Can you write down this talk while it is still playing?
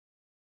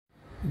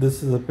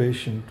This is a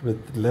patient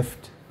with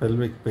left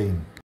pelvic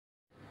pain.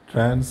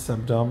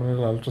 Transabdominal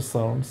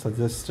ultrasound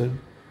suggested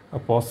a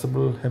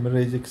possible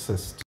hemorrhagic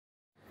cyst.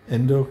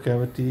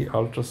 Endocavity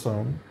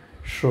ultrasound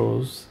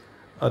shows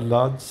a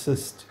large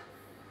cyst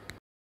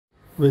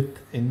with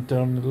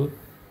internal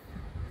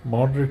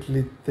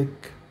moderately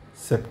thick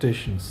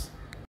septations.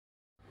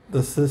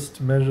 The cyst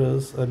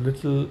measures a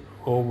little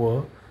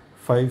over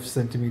 5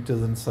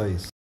 centimeters in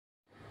size.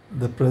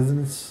 The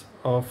presence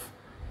of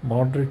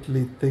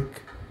moderately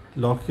thick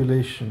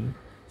loculation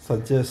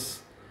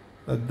suggests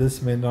that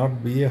this may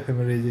not be a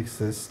hemorrhagic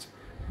cyst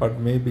but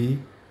may be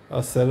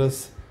a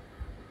serous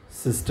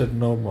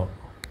cystadenoma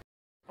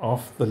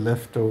of the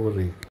left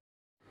ovary.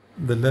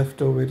 The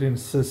left ovarian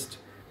cyst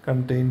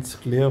contains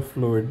clear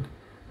fluid,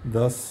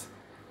 thus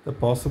the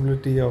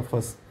possibility of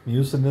a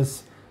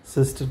mucinous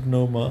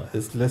cystadenoma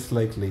is less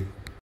likely.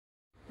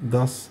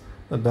 Thus,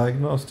 the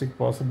diagnostic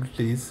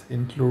possibilities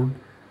include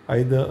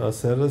either a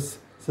serous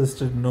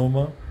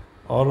cystadenoma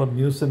or a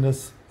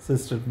mucinous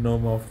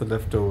cystadenoma of the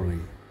left ovary.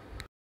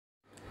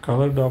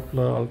 Color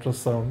Doppler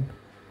ultrasound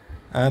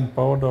and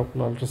power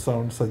Doppler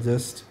ultrasound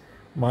suggest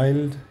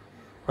mild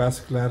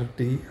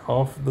vascularity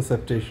of the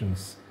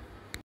septations.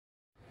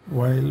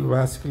 While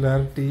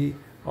vascularity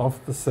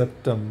of the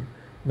septum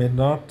may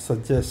not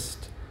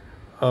suggest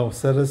a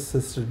serous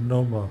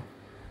cystadenoma,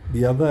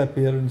 the other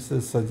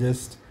appearances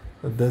suggest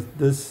that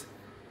this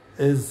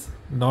is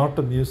not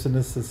a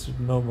mucinous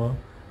cystadenoma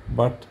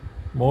but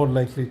more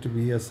likely to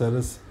be a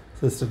serous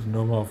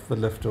cystadenoma of the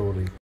left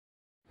ovary.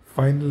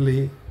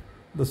 Finally,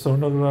 the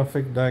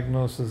sonographic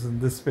diagnosis in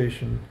this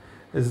patient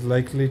is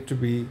likely to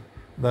be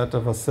that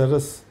of a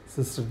serous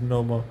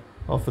cystadenoma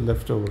of the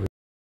left ovary.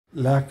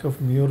 Lack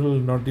of mural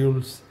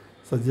nodules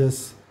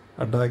suggests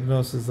a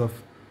diagnosis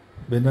of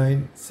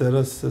benign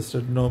serous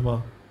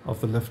cystadenoma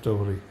of the left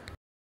ovary.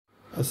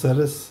 A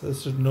serous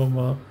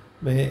cystadenoma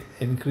may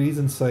increase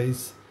in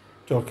size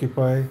to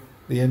occupy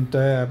the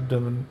entire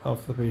abdomen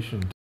of the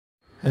patient.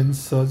 Hence,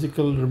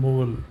 surgical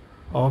removal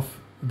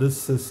of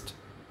this cyst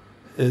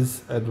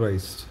is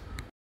advised.